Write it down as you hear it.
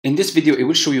In this video, I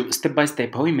will show you step by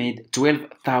step how we made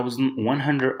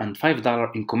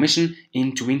 $12,105 in commission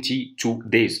in 22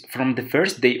 days from the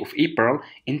first day of April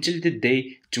until the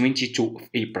day 22 of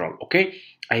April. Okay,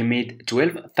 I made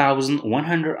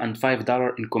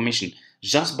 $12,105 in commission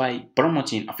just by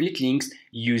promoting affiliate links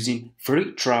using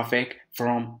free traffic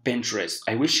from Pinterest.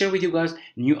 I will share with you guys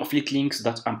new affiliate links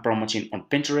that I'm promoting on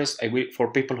Pinterest.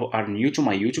 For people who are new to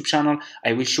my YouTube channel,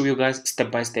 I will show you guys step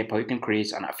by step how you can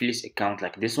create an affiliate account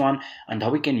like this one and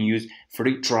how we can use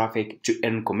free traffic to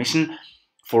earn commission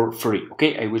for free.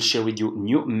 Okay, I will share with you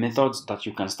new methods that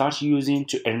you can start using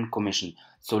to earn commission.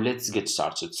 So let's get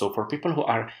started. So for people who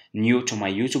are new to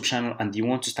my YouTube channel and you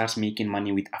want to start making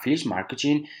money with affiliate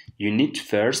marketing, you need to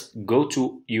first go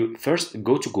to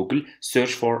Google,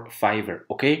 search for Fiverr.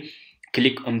 Okay,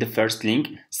 click on the first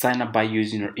link, sign up by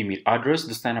using your email address.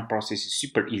 The sign up process is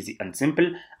super easy and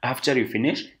simple. After you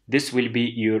finish, this will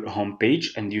be your home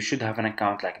page and you should have an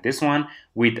account like this one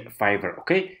with Fiverr.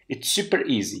 Okay, it's super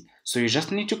easy. So you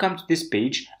just need to come to this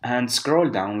page and scroll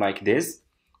down like this.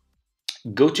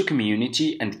 Go to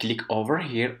community and click over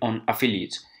here on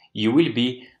affiliate. You will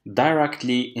be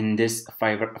directly in this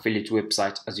Fiverr affiliate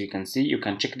website. As you can see, you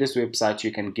can check this website.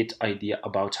 You can get idea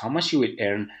about how much you will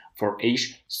earn for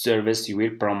each service you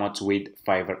will promote with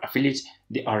Fiverr affiliate.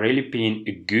 They are really paying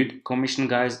a good commission,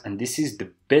 guys, and this is the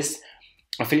best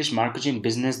affiliate marketing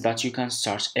business that you can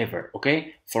start ever.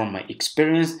 Okay, from my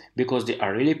experience, because they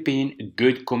are really paying a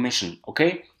good commission.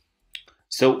 Okay,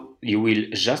 so you will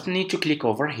just need to click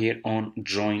over here on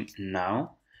join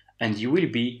now and you will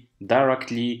be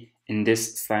directly in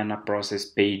this sign up process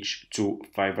page to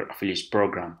Fiverr affiliate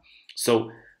program. So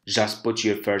just put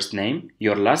your first name,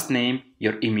 your last name,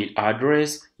 your email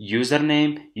address,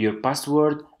 username, your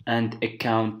password and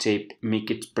account type. Make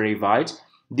it private.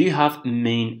 Do you have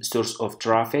main source of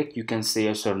traffic? You can say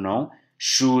yes or no.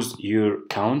 Choose your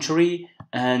country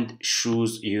and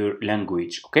choose your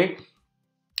language. Okay,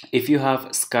 if you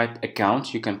have Skype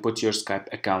account, you can put your Skype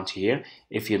account here.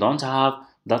 If you don't have,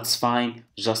 that's fine.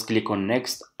 Just click on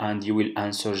next and you will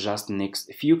answer just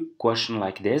next few questions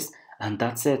like this, and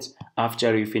that's it.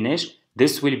 After you finish,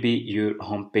 this will be your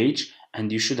home page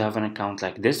and you should have an account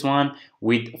like this one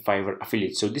with Fiverr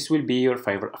affiliate. So this will be your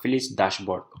Fiverr affiliate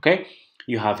dashboard. Okay,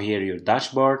 you have here your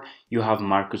dashboard, you have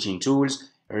marketing tools,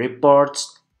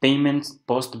 reports, payments,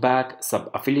 post back, sub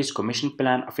affiliate, commission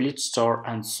plan, affiliate store,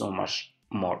 and so much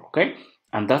more. Okay,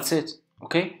 and that's it.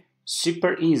 Okay,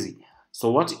 super easy. So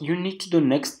what you need to do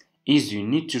next is you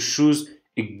need to choose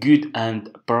a good and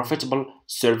profitable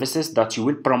services that you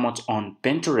will promote on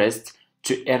Pinterest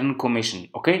to earn commission.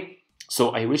 Okay,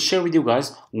 so I will share with you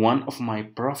guys one of my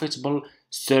profitable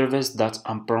service that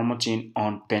I'm promoting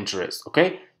on Pinterest.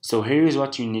 Okay, so here is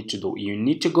what you need to do. You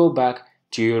need to go back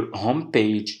to your home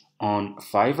page on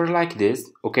Fiverr like this.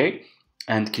 Okay,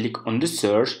 and click on the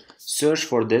search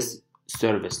for this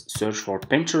service, search for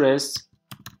Pinterest.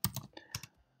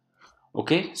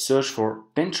 Okay, search for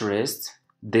Pinterest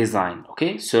design.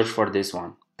 Okay, search for this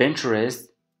one, Pinterest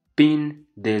pin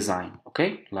design.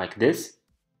 Okay, like this.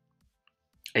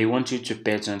 I want you to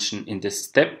pay attention in this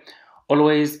step.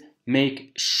 Always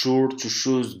make sure to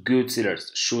choose good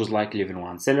sellers. Choose like level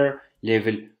 1 seller,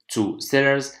 level 2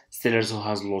 sellers who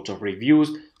has a lot of reviews.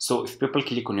 So if people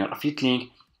click on your affiliate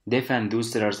link, they find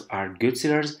those sellers are good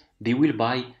sellers, they will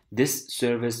buy this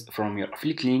service from your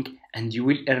affiliate link and you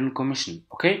will earn commission.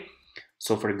 Okay,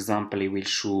 so for example, I will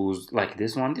choose like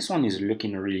this one. This one is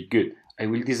looking really good. I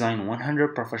will design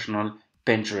 100 professional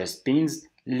Pinterest pins,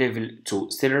 level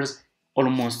 2 sellers,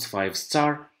 almost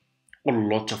 5-star, a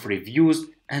lot of reviews,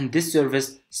 and this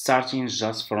service starting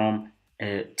just from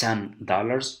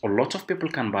 $10. A lot of people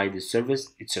can buy this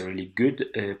service. It's a really good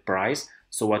price.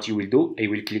 So what you will do, I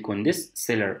will click on this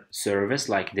seller service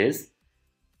like this,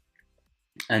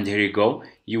 and here you go.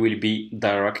 You will be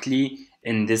directly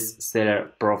in this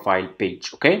seller profile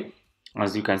page. Okay,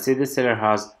 as you can see, the seller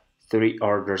has 3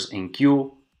 orders in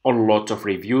queue, a lot of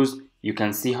reviews. You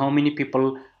can see how many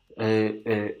people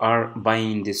are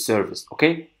buying this service.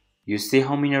 Okay, you see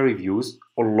how many reviews,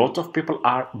 a lot of people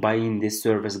are buying this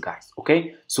service, guys.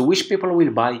 Okay, so which people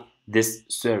will buy this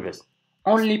service?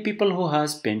 Only people who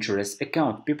has Pinterest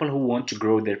account, people who want to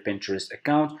grow their Pinterest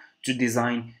account, to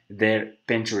design their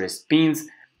Pinterest pins,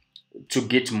 to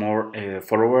get more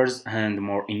followers and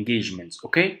more engagements.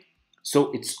 Okay,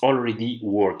 so it's already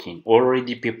working.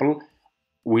 Already people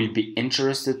will be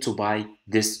interested to buy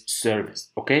this service.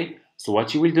 Okay, so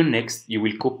what you will do next, you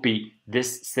will copy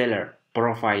this seller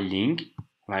profile link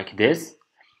like this,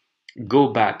 go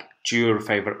back to your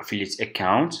Fiverr affiliate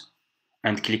account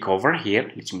and click over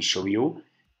here. Let me show you.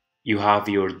 You have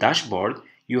your dashboard,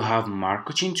 you have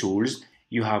marketing tools,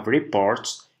 you have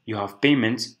reports, you have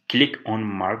payments. Click on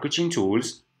marketing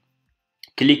tools,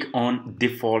 click on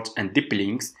default and deep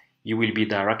links. You will be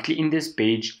directly in this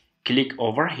page. Click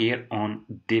over here on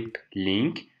deep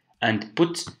link and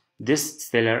put this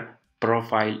seller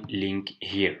profile link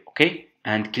here, okay,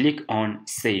 and click on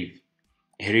save.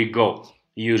 Here you go,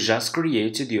 you just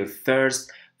created your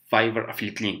first Fiverr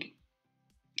affiliate link.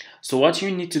 So what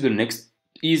you need to do next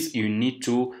is you need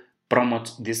to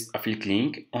promote this affiliate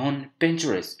link on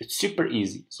Pinterest. It's super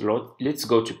easy. So let's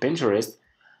go to Pinterest.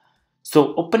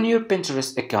 So open your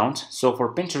Pinterest account. So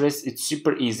for Pinterest, it's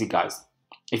super easy, guys.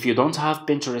 If you don't have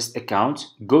Pinterest account,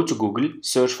 go to Google,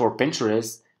 search for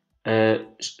Pinterest,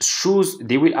 choose,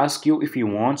 they will ask you if you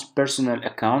want personal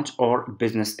account or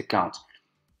business account.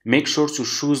 Make sure to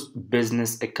choose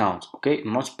business account, okay,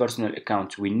 not personal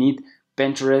account. We need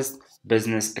Pinterest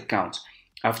business account.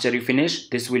 After you finish,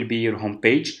 this will be your home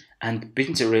page. And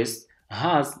Pinterest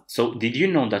has, so did you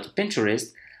know that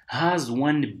Pinterest has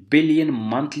 1 billion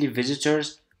monthly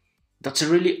visitors? That's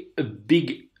really a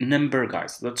big number,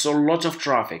 guys. That's a lot of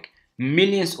traffic.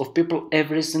 Millions of people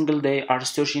every single day are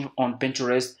searching on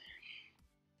Pinterest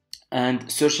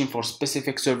and searching for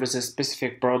specific services,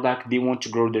 specific product. They want to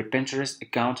grow their Pinterest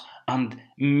account, and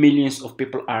millions of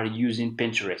people are using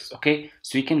Pinterest, okay?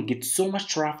 So you can get so much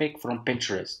traffic from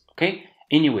Pinterest, okay?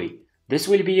 Anyway, this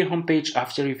will be your homepage.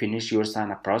 After you finish your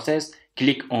sign up process,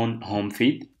 click on home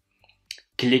feed,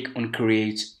 click on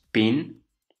create pin,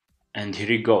 and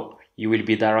here you go. You will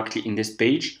be directly in this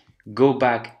page. Go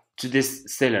back to this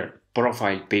seller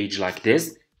profile page like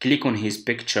this, click on his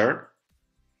picture,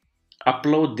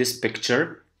 upload this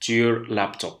picture to your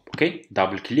laptop, okay?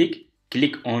 Double click,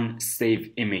 click on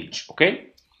save image,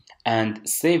 okay? And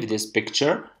save this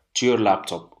picture to your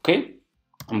laptop, okay?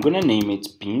 I'm gonna name it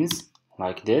pins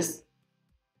like this,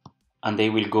 and I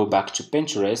will go back to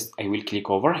Pinterest. I will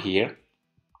click over here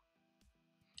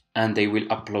and I will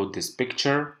upload this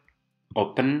picture,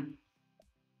 open,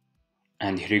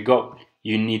 and here you go.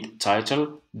 You need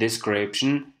title,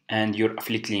 description, and your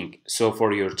affiliate link. So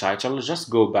for your title, just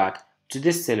go back to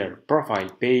this seller profile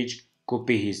page,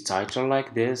 copy his title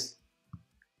like this,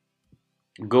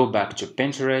 go back to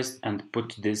Pinterest and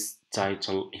put this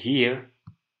title here,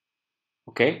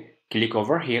 okay? Click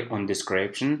over here on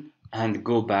description and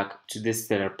go back to this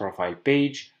seller profile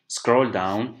page, scroll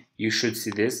down, you should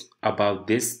see this about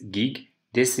this gig.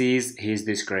 This is his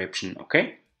description,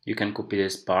 okay? You can copy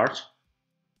this part.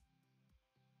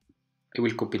 I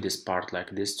will copy this part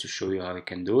like this to show you how you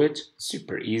can do it.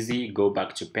 Super easy. Go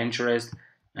back to Pinterest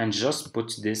and just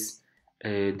put this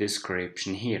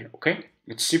description here, okay?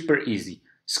 It's super easy.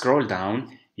 Scroll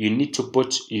down. You need to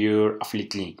put your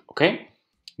affiliate link, okay?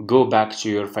 Go back to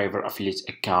your Fiverr affiliate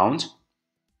account.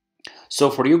 So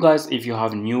for you guys, if you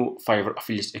have new Fiverr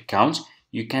affiliate account,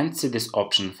 you can see this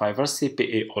option, Fiverr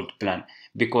CPA old plan,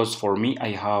 because for me, I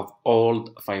have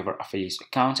old Fiverr affiliate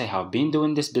account. I have been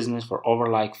doing this business for over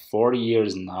like 4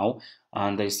 years now,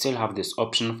 and I still have this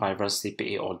option, Fiverr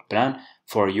CPA old plan.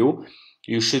 For you,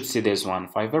 you should see this one,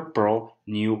 Fiverr Pro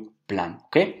new plan,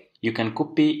 okay? You can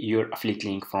copy your affiliate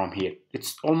link from here.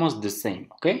 It's almost the same,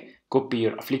 okay? Copy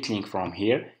your affiliate link from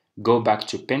here, go back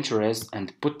to Pinterest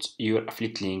and put your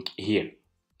affiliate link here,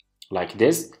 like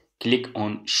this. Click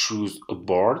on choose a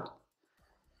board.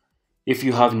 If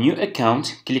you have new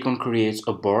account, click on create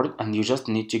a board, and you just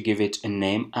need to give it a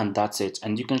name, and that's it.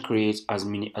 And you can create as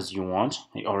many as you want.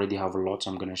 I already have a lot,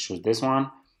 so I'm gonna choose this one.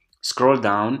 Scroll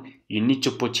down, you need to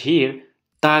put here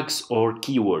tags or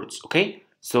keywords, okay?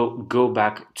 So go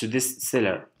back to this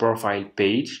seller profile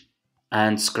page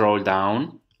and scroll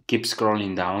down, keep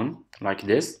scrolling down like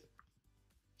this.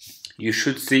 You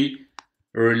should see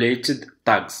related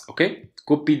tags, okay?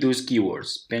 Copy those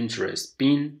keywords, Pinterest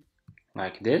pin,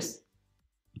 like this,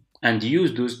 and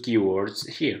use those keywords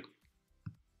here.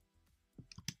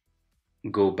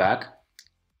 Go back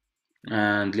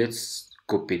and let's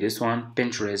copy this one,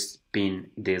 Pinterest pin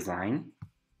design.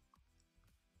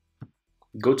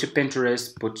 Go to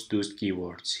Pinterest, put those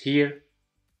keywords here,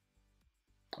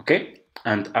 okay?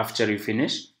 And after you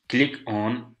finish, click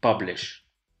on publish,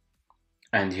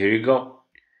 and here you go.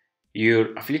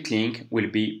 Your affiliate link will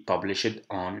be published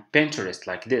on Pinterest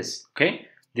like this, okay?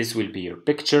 This will be your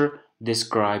picture,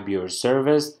 describe your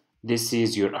service, this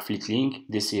is your affiliate link,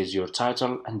 this is your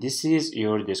title, and this is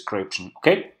your description,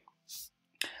 okay?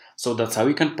 So that's how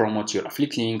you can promote your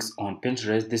affiliate links on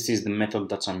Pinterest. This is the method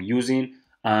that I'm using.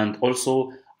 And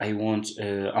also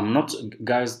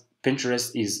guys,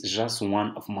 Pinterest is just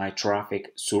one of my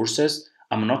traffic sources.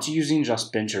 I'm not using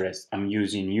just Pinterest. I'm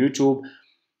using YouTube,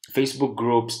 Facebook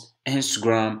groups,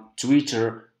 Instagram,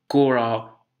 Twitter, Quora,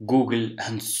 Google,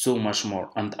 and so much more.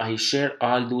 And I share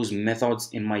all those methods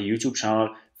in my YouTube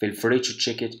channel. Feel free to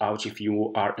check it out if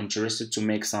you are interested to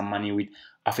make some money with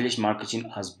affiliate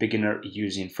marketing as beginner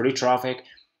using free traffic.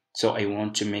 So I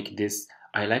like to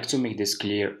make this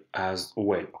clear as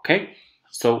well. Okay,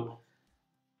 so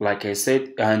like I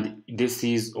said, and this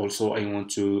is also, I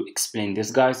want to explain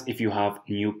this, guys. If you have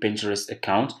new Pinterest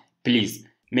account, please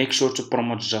make sure to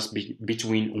promote just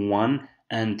between 1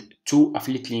 and 2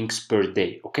 affiliate links per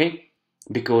day. Okay,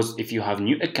 because if you have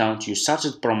new account, you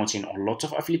started promoting a lot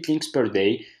of affiliate links per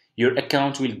day, your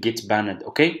account will get banned.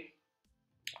 Okay,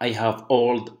 I have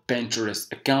old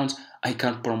Pinterest account, I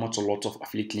can promote a lot of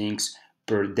affiliate links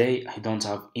per day. I don't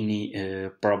have any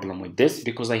problem with this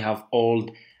because I have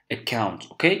old account.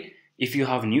 Okay, if you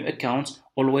have new account,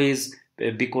 always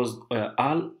because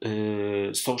all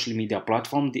social media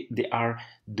platform, they are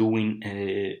doing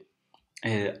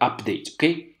update.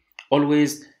 Okay,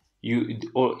 always you,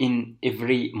 or in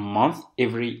every month,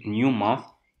 every new month,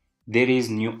 there is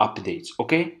new updates.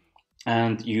 Okay,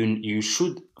 and you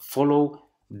should follow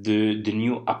the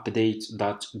new updates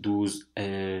that those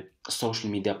social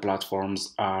media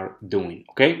platforms are doing.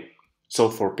 Okay, so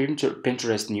for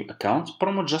Pinterest new account,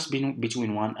 promote just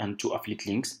between 1 and 2 affiliate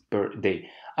links per day.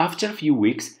 After a few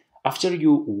weeks, after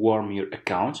you warm your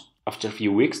account, after a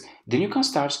few weeks, then you can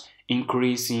start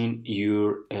increasing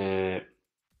your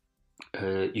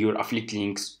affiliate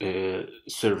links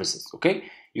services. Okay,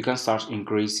 you can start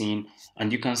increasing,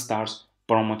 and you can start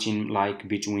promoting like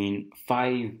between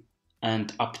 5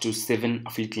 and up to 7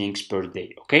 affiliate links per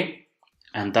day. Okay,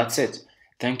 and that's it.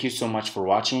 Thank you so much for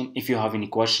watching. If you have any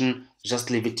question, just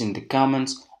leave it in the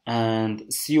comments,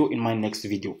 and see you in my next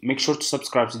video. Make sure to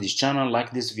subscribe to this channel,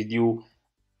 like this video,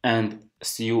 and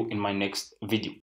see you in my next video.